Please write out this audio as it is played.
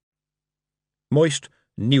Moist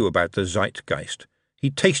knew about the zeitgeist. He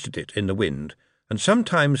tasted it in the wind, and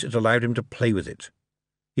sometimes it allowed him to play with it.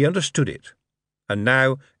 He understood it, and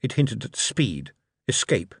now it hinted at speed,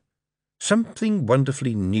 escape, something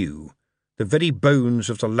wonderfully new, the very bones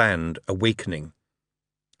of the land awakening.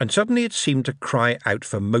 And suddenly it seemed to cry out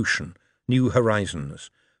for motion, new horizons,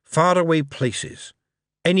 faraway places,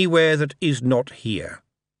 anywhere that is not here.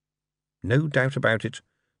 No doubt about it,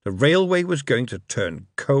 the railway was going to turn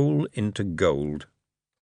coal into gold.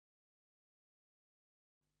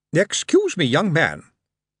 "Excuse me, young man."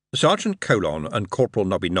 Sergeant Colon and Corporal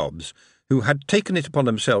Nobby Nobbs, who had taken it upon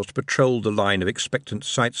themselves to patrol the line of expectant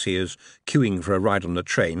sightseers queuing for a ride on the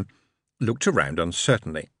train, looked around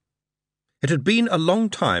uncertainly. It had been a long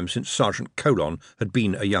time since Sergeant Colon had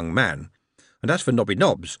been a young man, and as for Nobby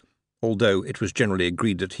Nobbs, although it was generally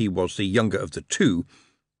agreed that he was the younger of the two,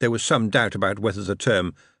 there was some doubt about whether the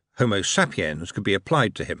term Homo sapiens could be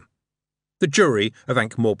applied to him. The jury of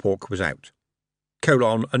Ankh-Morpork was out.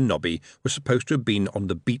 Colon and Nobby were supposed to have been on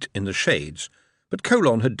the beat in the shades, but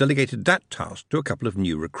Colon had delegated that task to a couple of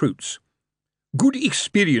new recruits. "Good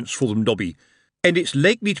experience for them, Nobby, and it's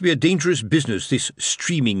likely to be a dangerous business, this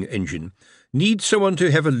streaming engine. Needs someone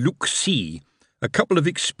to have a look-see. A couple of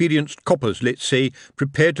experienced coppers, let's say,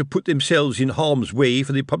 prepared to put themselves in harm's way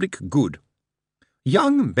for the public good."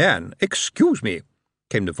 "Young man, excuse me,"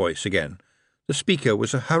 came the voice again. The speaker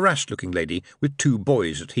was a harassed-looking lady with two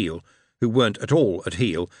boys at heel, who weren't at all at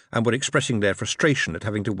heel and were expressing their frustration at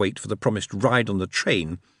having to wait for the promised ride on the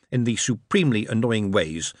train in the supremely annoying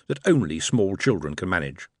ways that only small children can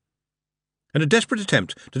manage. In a desperate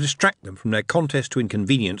attempt to distract them from their contest to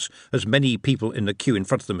inconvenience as many people in the queue in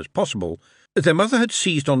front of them as possible, their mother had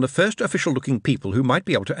seized on the first official-looking people who might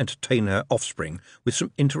be able to entertain her offspring with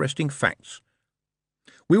some interesting facts.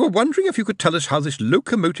 "We were wondering if you could tell us how this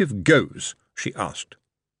locomotive goes," she asked.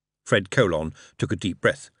 Fred Colon took a deep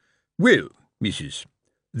breath. "Well, missus,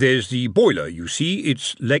 there's the boiler, you see.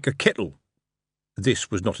 It's like a kettle." This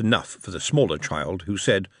was not enough for the smaller child, who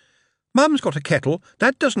said, "Mum's got a kettle.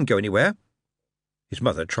 That doesn't go anywhere." His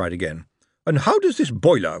mother tried again. "And how does this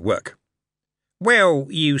boiler work?" "Well,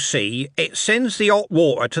 you see, it sends the hot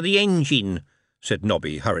water to the engine," said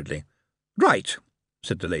Nobby hurriedly. "Right,"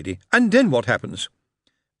 said the lady. "And then what happens?"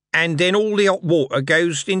 "And then all the hot water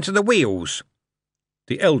goes into the wheels."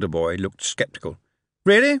 The elder boy looked sceptical.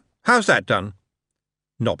 "Really? How's that done?"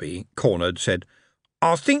 Nobby, cornered, said,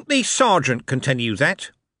 "I think the sergeant can tell you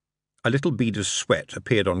that." A little bead of sweat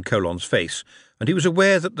appeared on Colon's face, and he was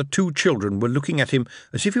aware that the two children were looking at him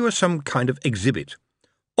as if he were some kind of exhibit.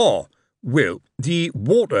 "Oh, well, the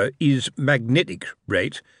water is magnetic,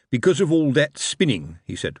 right, because of all that spinning,"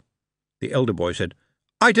 he said. The elder boy said,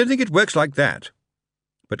 "I don't think it works like that."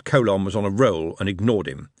 But Colon was on a roll and ignored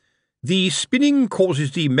him. "The spinning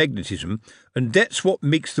causes the magnetism, and that's what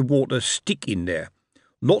makes the water stick in there.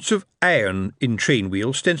 Lots of iron in train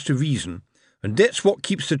wheels stands to reason, and that's what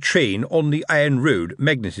keeps the train on the iron road,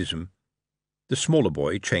 magnetism." The smaller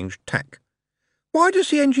boy changed tack. "Why does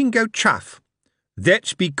the engine go chuff?"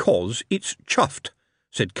 "That's because it's chuffed,"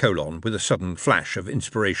 said Colon with a sudden flash of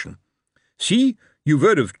inspiration. "See, you've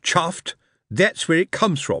heard of chuffed? That's where it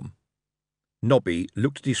comes from." Nobby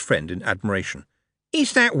looked at his friend in admiration.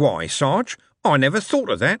 "Is that why, Sarge? I never thought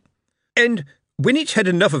of that. And when it's had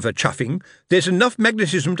enough of a chuffing, there's enough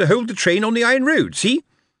magnetism to hold the train on the iron road, see?"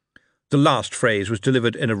 The last phrase was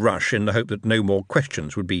delivered in a rush in the hope that no more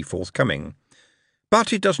questions would be forthcoming.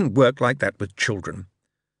 But it doesn't work like that with children.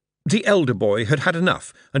 The elder boy had had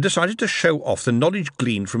enough and decided to show off the knowledge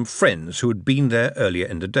gleaned from friends who had been there earlier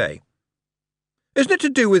in the day. "Isn't it to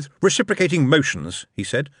do with reciprocating motions?" he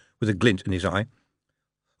said, with a glint in his eye.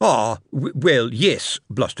 Well, yes,"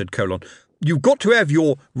 blustered Colon. "You've got to have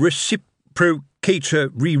your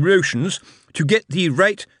reciprocatory motions to get the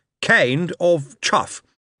right kind of chuff.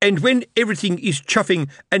 And when everything is chuffing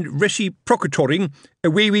and reciprocatoring,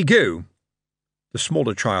 away we go." The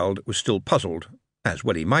smaller child was still puzzled, as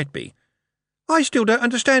well he might be. "I still don't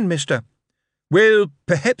understand, mister." "Well,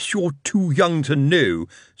 perhaps you're too young to know,"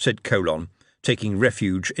 said Colon, taking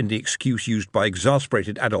refuge in the excuse used by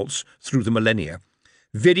exasperated adults through the millennia.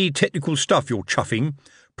 "Very technical stuff you're chuffing.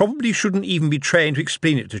 Probably shouldn't even be trying to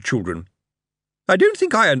explain it to children." "I don't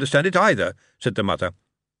think I understand it either," said the mother.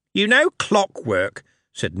 "You know clockwork,"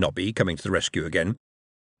 said Nobby, coming to the rescue again.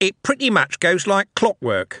 "It pretty much goes like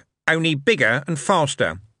clockwork, only bigger and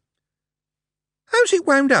faster." "How's it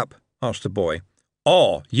wound up?" asked the boy.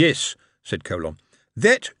 "Ah, yes," said Colon.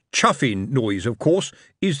 "That chuffing noise, of course,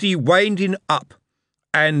 is the winding up,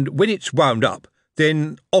 and when it's wound up,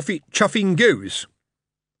 then off it chuffing goes."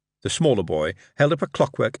 The smaller boy held up a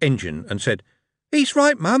clockwork engine and said, "He's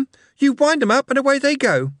right, Mum. You wind 'em up and away they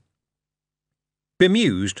go."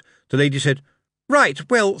 Bemused, the lady said, "Right,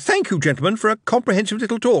 well, thank you, gentlemen, for a comprehensive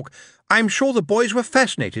little talk. I'm sure the boys were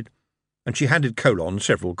fascinated," and she handed Colon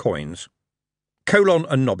several coins. Colon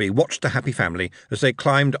and Nobby watched the happy family as they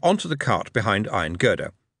climbed onto the cart behind Iron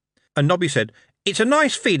Girder, and Nobby said, "It's a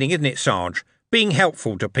nice feeling, isn't it, Sarge, being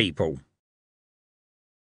helpful to people?"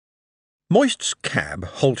 Moist's cab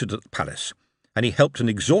halted at the palace, and he helped an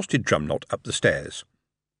exhausted Drumknot up the stairs.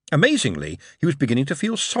 Amazingly, he was beginning to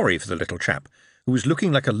feel sorry for the little chap, who was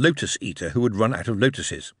looking like a lotus-eater who had run out of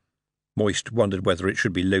lotuses. Moist wondered whether it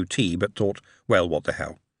should be low tea, but thought, well, what the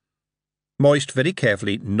hell. Moist very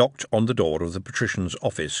carefully knocked on the door of the patrician's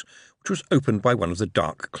office, which was opened by one of the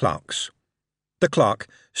dark clerks. The clerk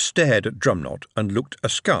stared at Drumknot and looked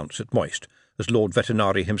askance at Moist, as Lord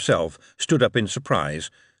Vetinari himself stood up in surprise,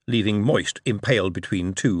 leaving Moist impaled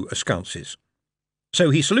between two ascances. So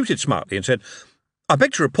he saluted smartly and said, "I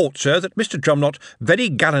beg to report, sir, that Mr. Drumknot very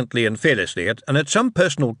gallantly and fearlessly, and at some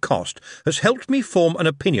personal cost, has helped me form an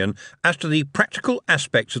opinion as to the practical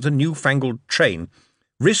aspects of the new-fangled train,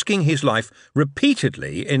 risking his life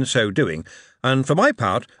repeatedly in so doing, and for my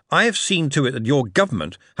part I have seen to it that your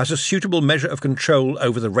government has a suitable measure of control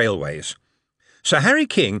over the railways. Sir Harry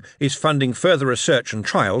King is funding further research and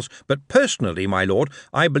trials, but personally, my lord,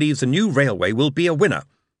 I believe the new railway will be a winner.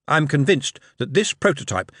 I'm convinced that this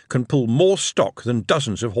prototype can pull more stock than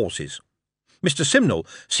dozens of horses. Mr. Simnel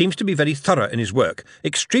seems to be very thorough in his work,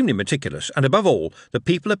 extremely meticulous, and above all, the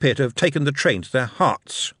people appear to have taken the train to their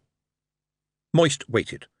hearts." Moist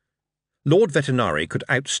waited. Lord Vetinari could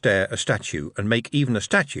outstare a statue and make even a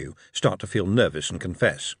statue start to feel nervous and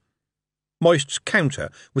confess. Moist's counter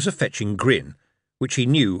was a fetching grin, which he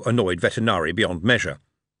knew annoyed Vetinari beyond measure,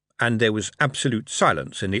 and there was absolute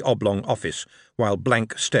silence in the oblong office while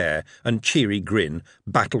blank stare and cheery grin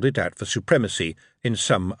battled it out for supremacy in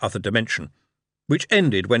some other dimension, which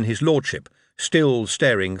ended when his lordship, still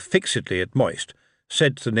staring fixedly at Moist,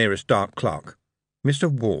 said to the nearest dark clerk, "Mr.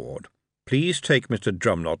 Ward, please take Mr.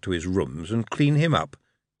 Drumknot to his rooms and clean him up,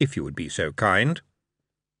 if you would be so kind."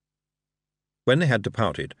 When they had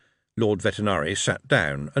departed, Lord Vetinari sat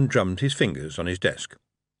down and drummed his fingers on his desk.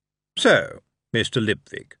 "So, Mr.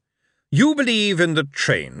 Lipwig, you believe in the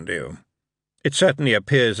train, do you? It certainly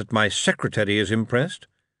appears that my secretary is impressed.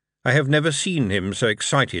 I have never seen him so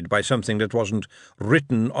excited by something that wasn't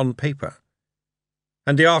written on paper.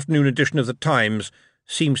 And the afternoon edition of the Times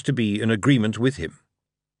seems to be in agreement with him."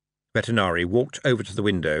 Vetinari walked over to the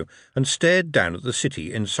window and stared down at the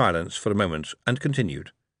city in silence for a moment, and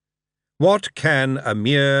continued, "What can a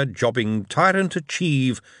mere jobbing tyrant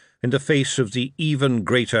achieve in the face of the even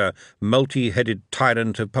greater multi-headed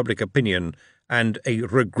tyrant of public opinion and a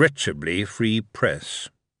regrettably free press?"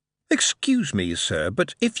 "Excuse me, sir,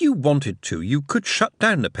 but if you wanted to, you could shut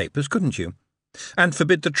down the papers, couldn't you? And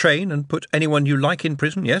forbid the train and put anyone you like in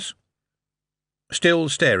prison, yes?" Still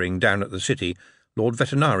staring down at the city, Lord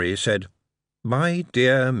Vetinari said, "My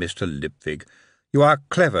dear Mr. Lipwig, you are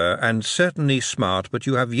clever and certainly smart, but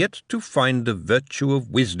you have yet to find the virtue of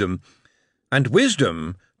wisdom, and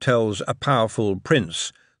wisdom tells a powerful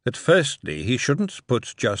prince that firstly he shouldn't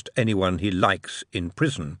put just anyone he likes in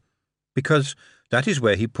prison, because that is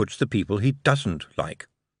where he puts the people he doesn't like,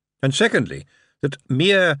 and secondly, that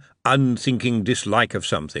mere unthinking dislike of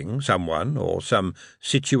something, someone, or some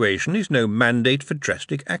situation is no mandate for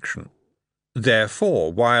drastic action.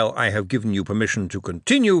 Therefore, while I have given you permission to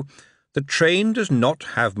continue, the train does not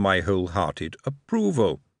have my wholehearted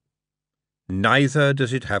approval. Neither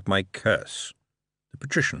does it have my curse." The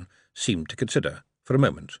patrician seemed to consider for a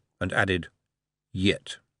moment, and added,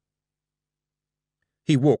 "Yet."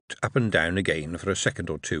 He walked up and down again for a second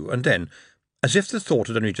or two, and then, as if the thought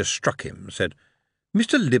had only just struck him, said,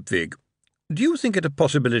 "Mr. Lipwig, do you think it a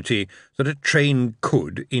possibility that a train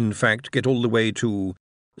could, in fact, get all the way to,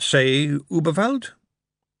 say, Uberwald?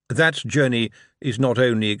 That journey is not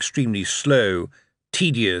only extremely slow,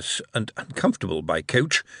 tedious, and uncomfortable by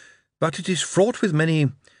coach, but it is fraught with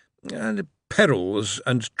many perils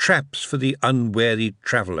and traps for the unwary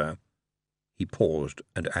traveller." He paused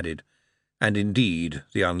and added, "and indeed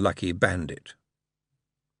the unlucky bandit."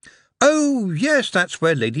 "Oh, yes, that's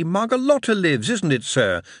where Lady Margalotta lives, isn't it,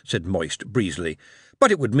 sir?" said Moist breezily.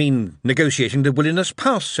 "But it would mean negotiating the Wilderness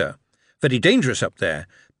Pass, sir. Very dangerous up there.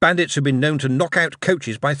 Bandits have been known to knock out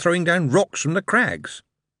coaches by throwing down rocks from the crags."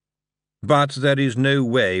 "But there is no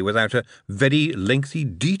way without a very lengthy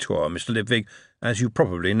detour, Mr. Lipwig, as you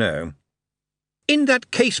probably know." "In that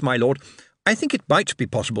case, my lord, I think it might be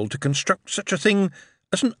possible to construct such a thing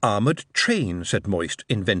as an armoured train," said Moist,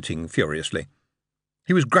 inventing furiously.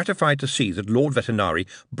 He was gratified to see that Lord Vetinari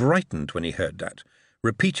brightened when he heard that,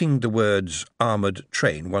 repeating the words armoured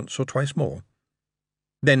train once or twice more.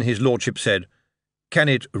 Then his lordship said, "Can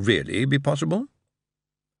it really be possible?"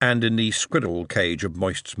 And in the squirrel cage of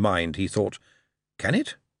Moist's mind he thought, "Can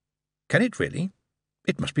it? Can it really?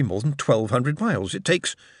 It must be more than 1,200 miles. It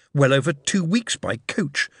takes well over 2 weeks by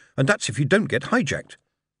coach, and that's if you don't get hijacked.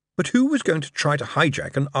 But who was going to try to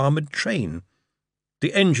hijack an armoured train?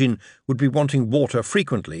 The engine would be wanting water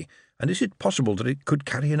frequently, and is it possible that it could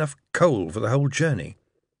carry enough coal for the whole journey?"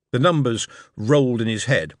 The numbers rolled in his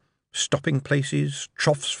head: stopping places,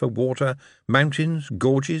 troughs for water, mountains,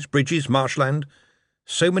 gorges, bridges, marshland.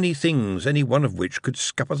 So many things, any one of which could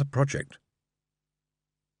scupper the project.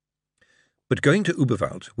 But going to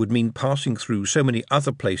Uberwald would mean passing through so many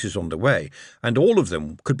other places on the way, and all of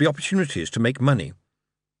them could be opportunities to make money.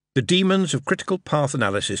 The demons of critical path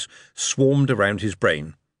analysis swarmed around his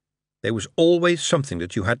brain. There was always something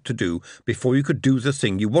that you had to do before you could do the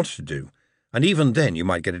thing you wanted to do, and even then you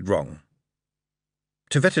might get it wrong.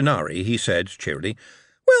 To Vetinari he said cheerily,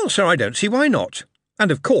 "Well, sir, I don't see why not. And,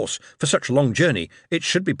 of course, for such a long journey, it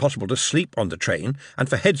should be possible to sleep on the train, and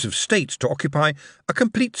for heads of state to occupy a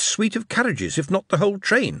complete suite of carriages, if not the whole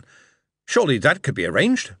train. Surely that could be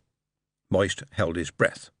arranged?" Moist held his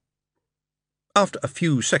breath. After a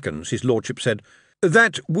few seconds his lordship said,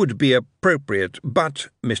 "That would be appropriate, but,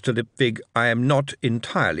 Mr. Lipwig, I am not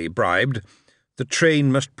entirely bribed. The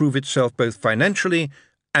train must prove itself both financially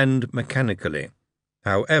and mechanically.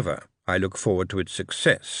 However, I look forward to its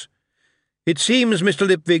success. It seems, Mr.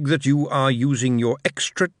 Lipwig, that you are using your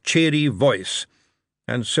extra cheery voice,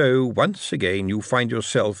 and so once again you find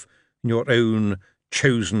yourself in your own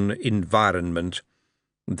chosen environment,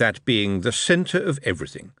 that being the centre of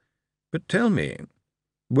everything. But tell me,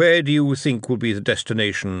 where do you think will be the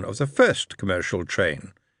destination of the first commercial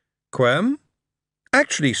train? Quirm?"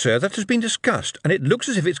 "Actually, sir, that has been discussed, and it looks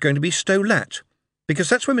as if it's going to be Stow-Lat, because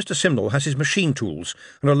that's where Mr. Simnel has his machine tools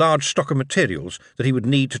and a large stock of materials that he would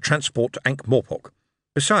need to transport to Ankh-Morpork.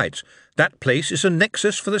 Besides, that place is a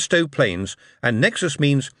nexus for the Stow Plains, and nexus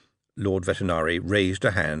means—" Lord Vetinari raised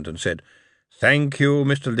a hand and said, "Thank you,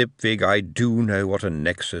 Mr. Lipwig, I do know what a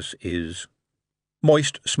nexus is."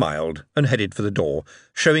 Moist smiled and headed for the door,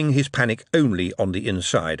 showing his panic only on the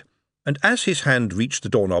inside, and as his hand reached the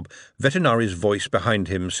doorknob, Vetinari's voice behind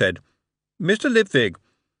him said, "Mr. Lipwig,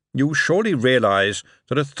 you surely realize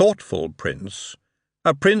that a thoughtful prince,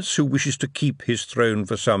 a prince who wishes to keep his throne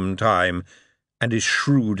for some time and is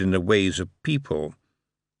shrewd in the ways of people,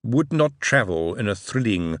 would not travel in a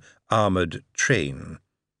thrilling armoured train.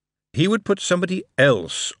 He would put somebody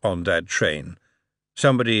else on that train,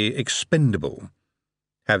 somebody expendable,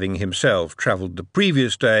 having himself travelled the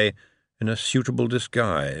previous day in a suitable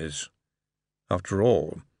disguise. After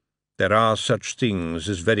all, there are such things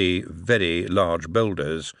as very, very large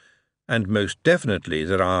boulders, and most definitely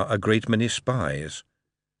there are a great many spies.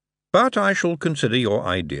 But I shall consider your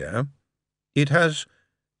idea. It has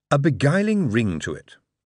a beguiling ring to it."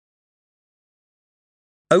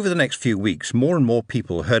 Over the next few weeks, more and more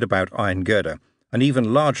people heard about Iron Girder, and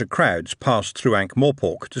even larger crowds passed through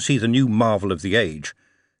Ankh-Morpork to see the new marvel of the age,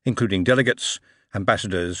 including delegates,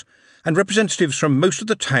 ambassadors, and representatives from most of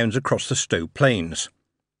the towns across the Stow Plains.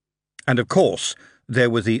 And, of course, there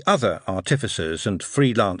were the other artificers and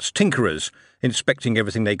freelance tinkerers, inspecting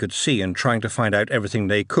everything they could see and trying to find out everything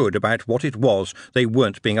they could about what it was they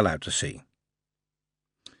weren't being allowed to see.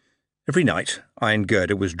 Every night, Iron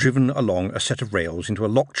Girder was driven along a set of rails into a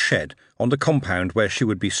locked shed on the compound where she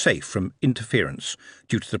would be safe from interference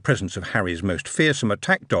due to the presence of Harry's most fearsome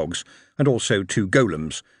attack dogs and also 2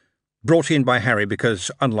 golems, brought in by Harry because,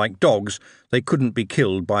 unlike dogs, they couldn't be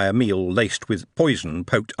killed by a meal laced with poison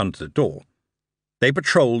poked under the door. They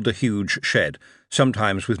patrolled the huge shed,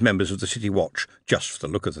 sometimes with members of the City Watch, just for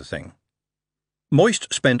the look of the thing.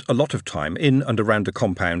 Moist spent a lot of time in and around the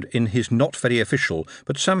compound in his not very official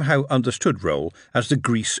but somehow understood role as the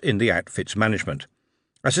grease in the outfit's management,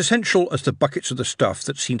 as essential as the buckets of the stuff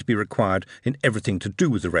that seemed to be required in everything to do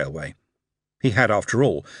with the railway. He had, after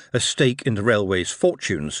all, a stake in the railway's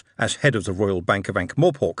fortunes as head of the Royal Bank of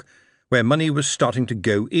Ankh-Morpork, where money was starting to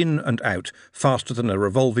go in and out faster than a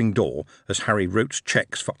revolving door as Harry wrote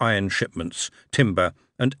cheques for iron shipments, timber,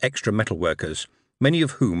 and extra metal workers, many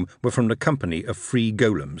of whom were from the company of free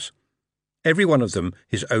golems, every one of them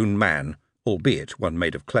his own man, albeit one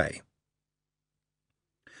made of clay.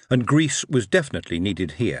 And grease was definitely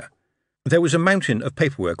needed here. There was a mountain of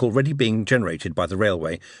paperwork already being generated by the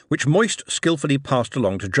railway, which Moist skilfully passed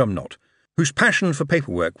along to Drumknot, whose passion for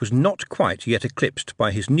paperwork was not quite yet eclipsed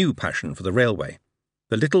by his new passion for the railway.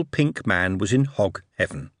 The little pink man was in hog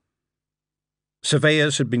heaven.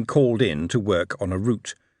 Surveyors had been called in to work on a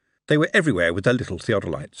route. They were everywhere with their little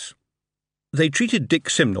theodolites. They treated Dick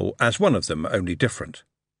Simnel as one of them, only different.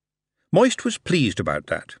 Moist was pleased about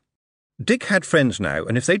that. Dick had friends now,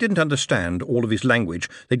 and if they didn't understand all of his language,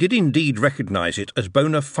 they did indeed recognise it as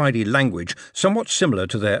bona fide language somewhat similar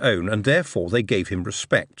to their own, and therefore they gave him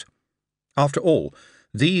respect. After all,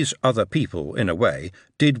 these other people, in a way,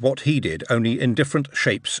 did what he did, only in different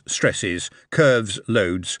shapes, stresses, curves,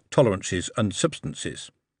 loads, tolerances, and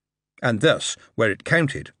substances. And thus, where it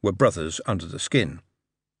counted, were brothers under the skin.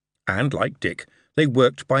 And, like Dick, they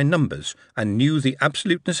worked by numbers, and knew the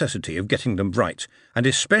absolute necessity of getting them right, and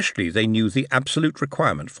especially they knew the absolute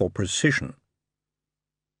requirement for precision.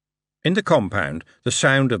 In the compound, the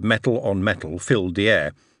sound of metal on metal filled the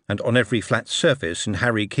air, and on every flat surface in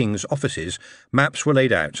Harry King's offices, maps were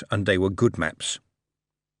laid out, and they were good maps.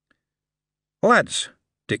 "Lads,"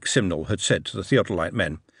 Dick Simnel had said to the theodolite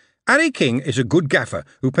men, "Harry King is a good gaffer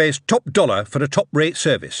who pays top dollar for a top-rate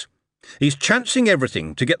service. He's chancing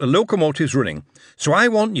everything to get the locomotives running, so I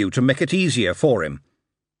want you to make it easier for him.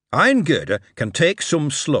 Iron Girder can take some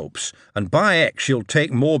slopes, and by X she'll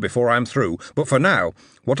take more before I'm through, but for now,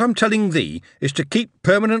 what I'm telling thee is to keep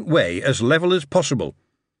Permanent Way as level as possible.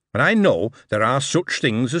 And I know there are such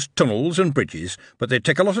things as tunnels and bridges, but they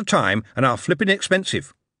take a lot of time and are flipping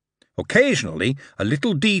expensive. Occasionally, a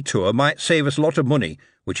little detour might save us a lot of money,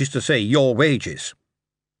 which is to say your wages.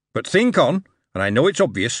 But think on, and I know it's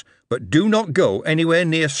obvious, but do not go anywhere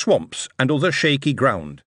near swamps and other shaky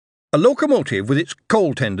ground. A locomotive with its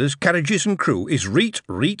coal tenders, carriages and crew is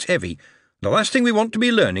reet heavy. The last thing we want to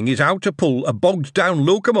be learning is how to pull a bogged-down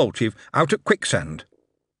locomotive out of quicksand."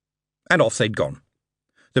 And off they'd gone.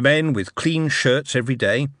 The men with clean shirts every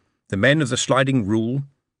day, the men of the sliding rule.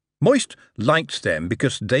 Moist liked them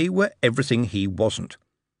because they were everything he wasn't.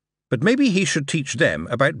 But maybe he should teach them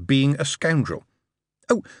about being a scoundrel.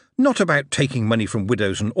 Oh, not about taking money from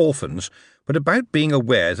widows and orphans, but about being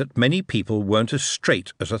aware that many people weren't as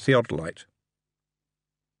straight as a theodolite.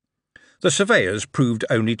 The surveyors proved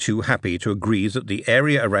only too happy to agree that the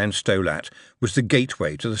area around Stolat was the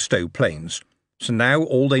gateway to the Stow Plains, so now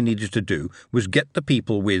all they needed to do was get the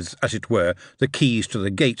people with, as it were, the keys to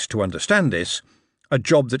the gates to understand this, a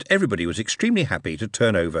job that everybody was extremely happy to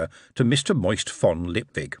turn over to Mr. Moist von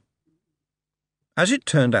Lipwig. As it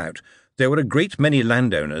turned out, there were a great many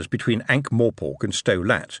landowners between Ankh-Morpork and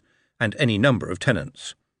Stow-Lat, and any number of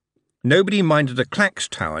tenants. Nobody minded a clacks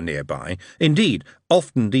tower nearby. Indeed,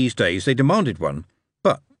 often these days they demanded one.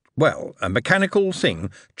 But, well, a mechanical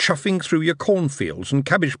thing chuffing through your cornfields and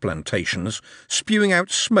cabbage plantations, spewing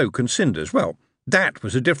out smoke and cinders, well, that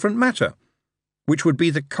was a different matter, which would be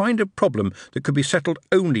the kind of problem that could be settled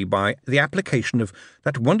only by the application of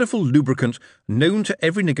that wonderful lubricant known to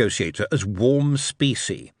every negotiator as warm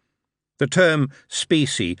specie. The term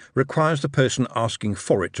specie requires the person asking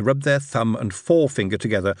for it to rub their thumb and forefinger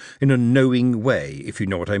together in a knowing way, if you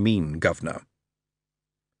know what I mean, Governor.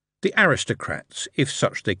 The aristocrats, if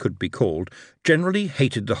such they could be called, generally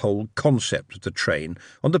hated the whole concept of the train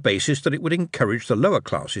on the basis that it would encourage the lower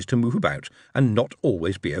classes to move about and not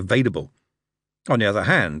always be available. On the other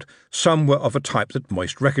hand, some were of a type that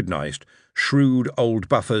Moist recognised, shrewd old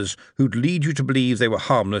buffers who'd lead you to believe they were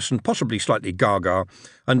harmless and possibly slightly gaga,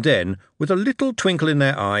 and then, with a little twinkle in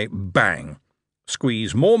their eye, bang,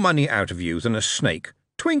 squeeze more money out of you than a snake,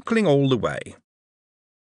 twinkling all the way.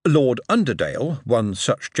 Lord Underdale, one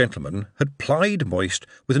such gentleman, had plied Moist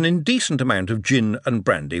with an indecent amount of gin and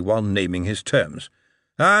brandy while naming his terms.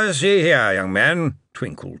 "See here, young man,"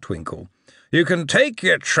 twinkle, twinkle. "You can take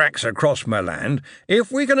your tracks across my land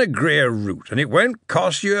if we can agree a route, and it won't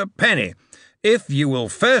cost you a penny, if you will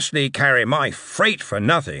firstly carry my freight for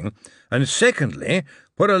nothing, and secondly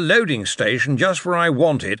put a loading station just where I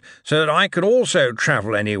want it, so that I can also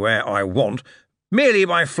travel anywhere I want, merely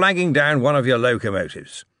by flagging down one of your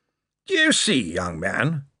locomotives. Do you see, young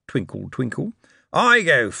man," twinkle, twinkle, "I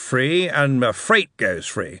go free, and my freight goes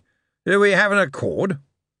free. Do we have an accord?"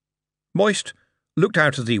 Moist looked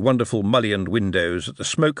out of the wonderful mullioned windows at the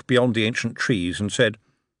smoke beyond the ancient trees and said,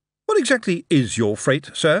 "What exactly is your freight,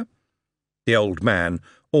 sir?" The old man,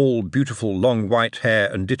 all beautiful long white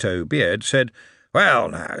hair and ditto beard, said, "Well,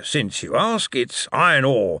 now, since you ask, it's iron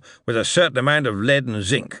ore with a certain amount of lead and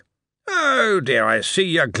zinc. Oh, dear, I see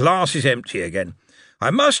your glass is empty again. I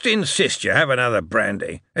must insist you have another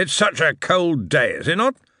brandy. It's such a cold day, is it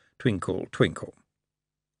not?" Twinkle, twinkle.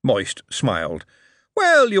 Moist smiled.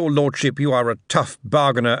 "Well, your lordship, you are a tough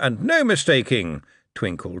bargainer, and no mistaking."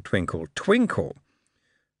 Twinkle, twinkle, twinkle.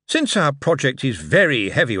 "Since our project is very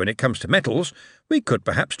heavy when it comes to metals, we could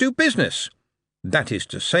perhaps do business. That is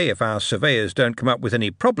to say, if our surveyors don't come up with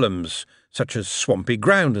any problems, such as swampy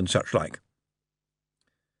ground and such like.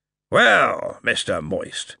 Well, Mr.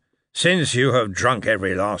 Moist, since you have drunk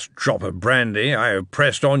every last drop of brandy I have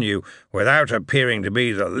pressed on you without appearing to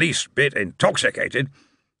be the least bit intoxicated,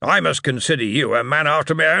 I must consider you a man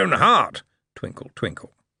after my own heart. Twinkle,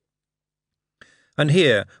 twinkle. And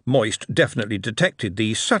here Moist definitely detected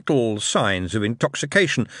the subtle signs of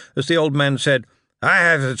intoxication, as the old man said, I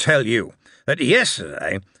have to tell you that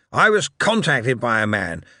yesterday I was contacted by a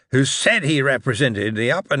man who said he represented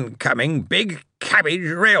the up-and-coming Big Cabbage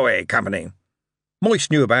Railway Company.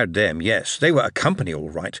 Moist knew about them, yes. They were a company all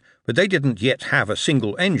right, but they didn't yet have a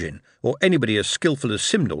single engine, or anybody as skilful as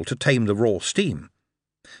Simnel to tame the raw steam.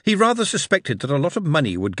 He rather suspected that a lot of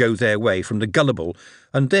money would go their way from the gullible,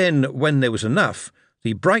 and then, when there was enough,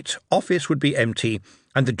 the bright office would be empty,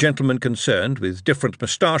 and the gentlemen concerned, with different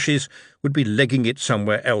moustaches, would be legging it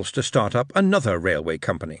somewhere else to start up another railway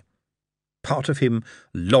company. Part of him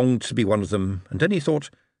longed to be one of them, and then he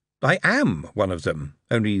thought, I am one of them,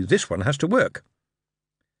 only this one has to work.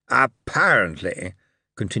 Apparently,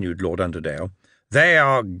 continued Lord Underdale, they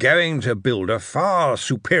are going to build a far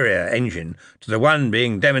superior engine to the one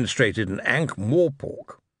being demonstrated in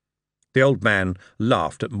Ankh-Morpork. The old man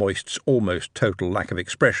laughed at Moist's almost total lack of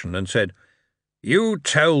expression and said, You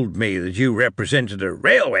told me that you represented a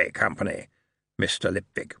railway company, Mr.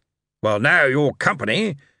 Lipwig. Well, now your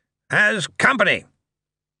company has company.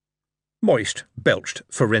 Moist belched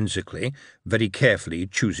forensically, very carefully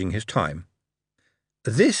choosing his time.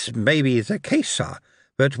 This may be the case, sir,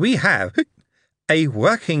 but we have a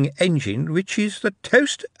working engine which is the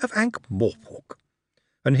toast of Ankh-Morpork.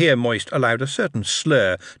 And here Moist allowed a certain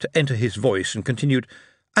slur to enter his voice and continued,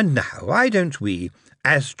 And now, why don't we,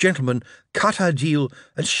 as gentlemen, cut our deal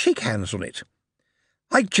and shake hands on it?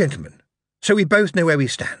 Like gentlemen, so we both know where we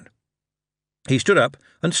stand. He stood up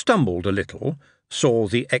and stumbled a little, saw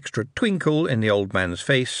the extra twinkle in the old man's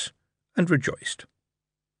face, and rejoiced.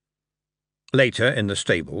 Later, in the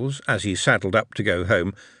stables, as he saddled up to go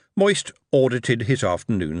home, Moist audited his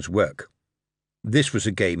afternoon's work. This was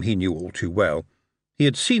a game he knew all too well. He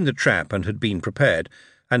had seen the trap and had been prepared,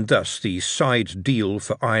 and thus the side deal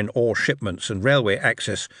for iron ore shipments and railway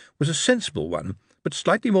access was a sensible one, but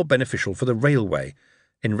slightly more beneficial for the railway,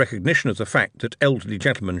 in recognition of the fact that elderly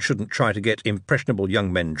gentlemen shouldn't try to get impressionable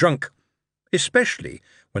young men drunk, especially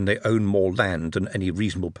when they own more land than any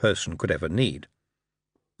reasonable person could ever need.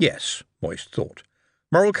 Yes, Moist thought.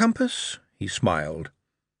 Moral compass? He smiled.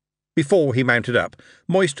 Before he mounted up,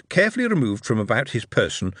 Moist carefully removed from about his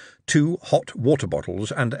person 2 hot water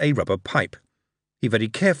bottles and a rubber pipe. He very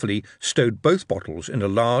carefully stowed both bottles in a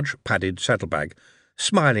large padded saddlebag,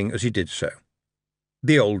 smiling as he did so.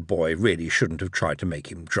 The old boy really shouldn't have tried to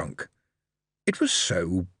make him drunk. It was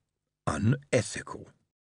so unethical.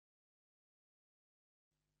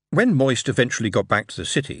 When Moist eventually got back to the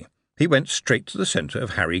city, he went straight to the centre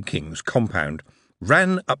of Harry King's compound,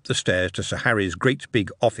 ran up the stairs to Sir Harry's great big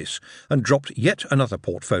office, and dropped yet another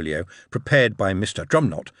portfolio, prepared by Mr.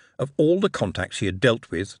 Drumknott, of all the contacts he had dealt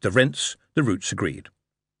with, the rents, the routes agreed.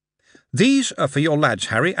 These are for your lads,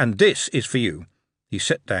 Harry, and this is for you. He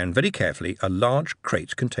set down very carefully a large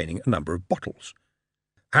crate containing a number of bottles.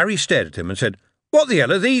 Harry stared at him and said, What the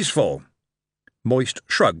hell are these for? Moist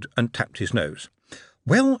shrugged and tapped his nose.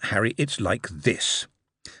 Well, Harry, it's like this.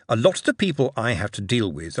 A lot of the people I have to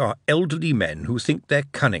deal with are elderly men who think they're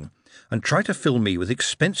cunning and try to fill me with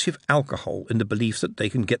expensive alcohol in the belief that they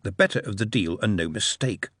can get the better of the deal and no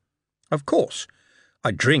mistake. Of course,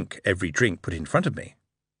 I drink every drink put in front of me.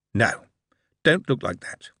 No, don't look like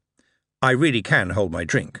that. I really can hold my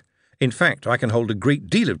drink. In fact, I can hold a great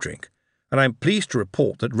deal of drink, and I'm pleased to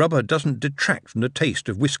report that rubber doesn't detract from the taste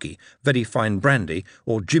of whisky, very fine brandy,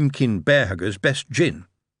 or Jimkin Bearhugger's best gin.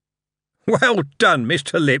 Well done,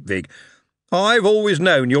 Mr. Lipwig. I've always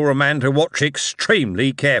known you're a man to watch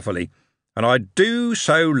extremely carefully, and I do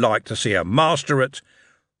so like to see a master at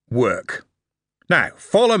work. Now,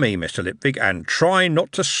 follow me, Mr. Lipwig, and try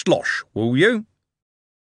not to slosh, will you?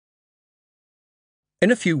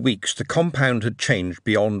 In a few weeks the compound had changed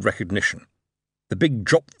beyond recognition. The big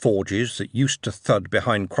drop forges that used to thud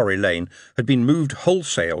behind Quarry Lane had been moved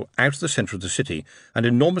wholesale out of the centre of the city and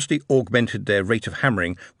enormously augmented their rate of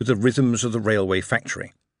hammering with the rhythms of the railway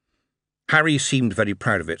factory. Harry seemed very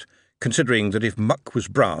proud of it, considering that if muck was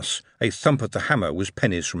brass, a thump of the hammer was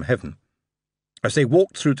pennies from heaven. As they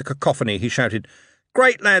walked through the cacophony, he shouted,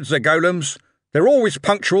 Great lads, the golems! They're always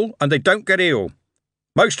punctual and they don't get ill.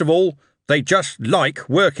 Most of all, they just like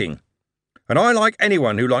working. And I like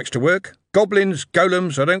anyone who likes to work. Goblins,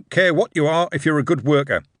 golems, I don't care what you are if you're a good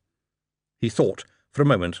worker. He thought for a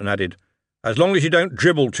moment and added, as long as you don't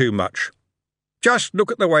dribble too much. Just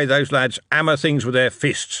look at the way those lads hammer things with their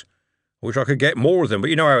fists. I wish I could get more of them, but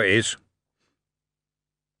you know how it is.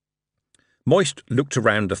 Moist looked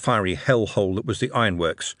around the fiery hellhole that was the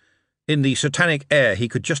ironworks. In the satanic air he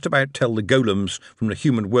could just about tell the golems from the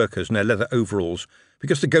human workers in their leather overalls,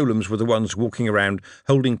 because the golems were the ones walking around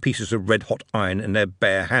holding pieces of red-hot iron in their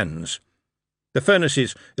bare hands. The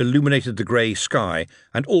furnaces illuminated the grey sky,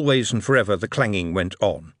 and always and forever the clanging went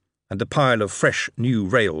on, and the pile of fresh new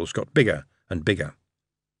rails got bigger and bigger.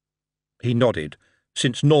 He nodded,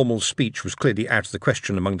 since normal speech was clearly out of the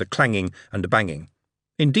question among the clanging and the banging.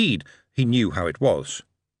 Indeed, he knew how it was.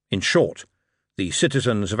 In short, the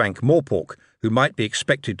citizens of Ankh-Morpork, who might be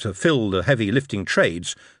expected to fill the heavy lifting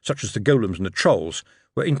trades, such as the golems and the trolls,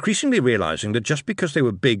 were increasingly realising that just because they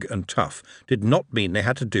were big and tough did not mean they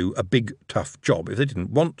had to do a big, tough job if they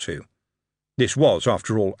didn't want to. This was,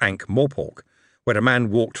 after all, Ankh-Morpork, where a man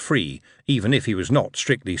walked free, even if he was not,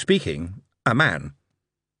 strictly speaking, a man.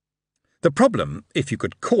 The problem, if you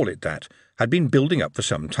could call it that, had been building up for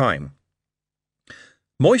some time.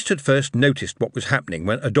 Moist had first noticed what was happening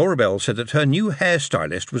when Adorabelle said that her new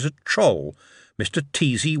hairstylist was a troll, Mr.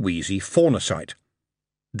 Teasy Weasy Faunacite.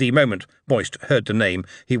 The moment Moist heard the name,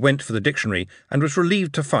 he went for the dictionary and was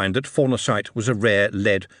relieved to find that faunacite was a rare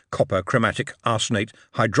lead, copper, chromatic, arsenate,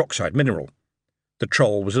 hydroxide mineral. The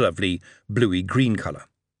troll was a lovely bluey-green colour.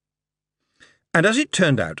 And as it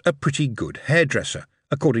turned out, a pretty good hairdresser,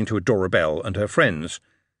 according to Adorabelle and her friends.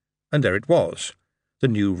 And there it was, the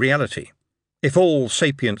new reality. If all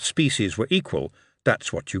sapient species were equal,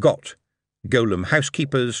 that's what you got. Golem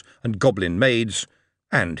housekeepers and goblin maids,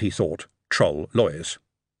 and, he thought, troll lawyers.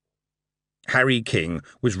 Harry King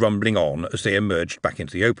was rumbling on as they emerged back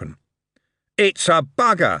into the open. "It's a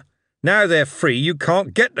bugger! Now they're free, you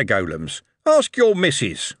can't get the golems. Ask your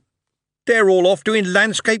missus. They're all off doing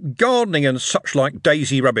landscape gardening and such like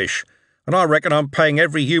daisy rubbish, and I reckon I'm paying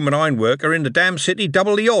every human ironworker in the damn city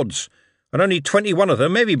double the odds, and only 21 of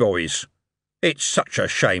them heavy boys. It's such a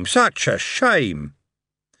shame, such a shame."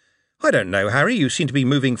 "I don't know, Harry, you seem to be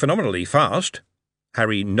moving phenomenally fast."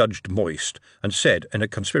 Harry nudged Moist and said in a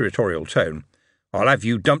conspiratorial tone, "I'll have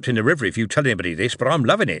you dumped in the river if you tell anybody this, but I'm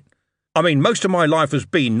loving it. I mean, most of my life has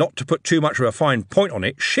been, not to put too much of a fine point on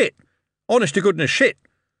it, shit. Honest to goodness shit.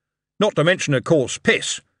 Not to mention, of course,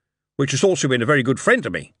 piss, which has also been a very good friend to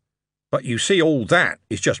me. But you see, all that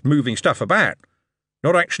is just moving stuff about,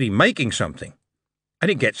 not actually making something. And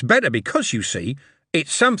it gets better because, you see,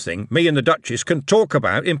 it's something me and the Duchess can talk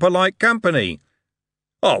about in polite company.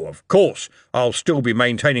 Oh, of course, I'll still be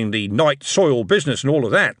maintaining the night soil business and all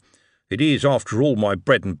of that. It is, after all, my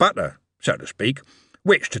bread and butter, so to speak,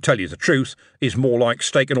 which, to tell you the truth, is more like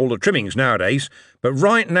steak and all the trimmings nowadays, but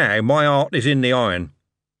right now my heart is in the iron.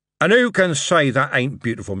 And who can say that ain't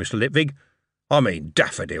beautiful, Mr. Lipvig? I mean,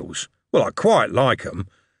 daffodils. Well, I quite like 'em,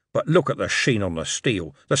 but look at the sheen on the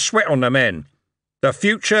steel, the sweat on the men. The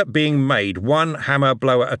future being made one hammer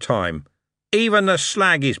blow at a time. Even the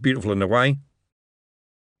slag is beautiful in a way."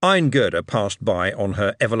 Iron-Girder passed by on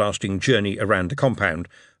her everlasting journey around the compound,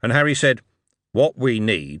 and Harry said, "What we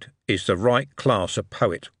need is the right class of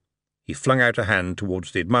poet." He flung out a hand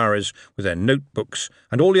towards the admirers with their notebooks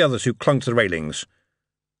and all the others who clung to the railings.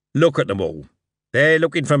 "Look at them all. They're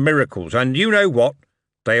looking for miracles, and you know what?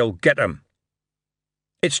 They'll get 'em."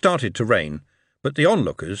 It started to rain, but the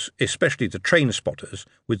onlookers, especially the train spotters,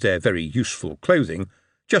 with their very useful clothing,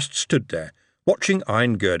 just stood there, watching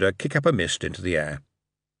Iron-Girder kick up a mist into the air.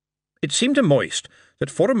 It seemed to Moist that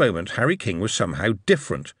for a moment Harry King was somehow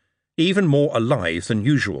different, even more alive than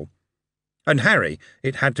usual. And Harry,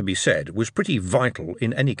 it had to be said, was pretty vital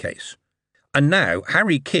in any case. And now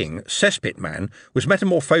Harry King, cesspit man, was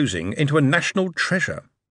metamorphosing into a national treasure.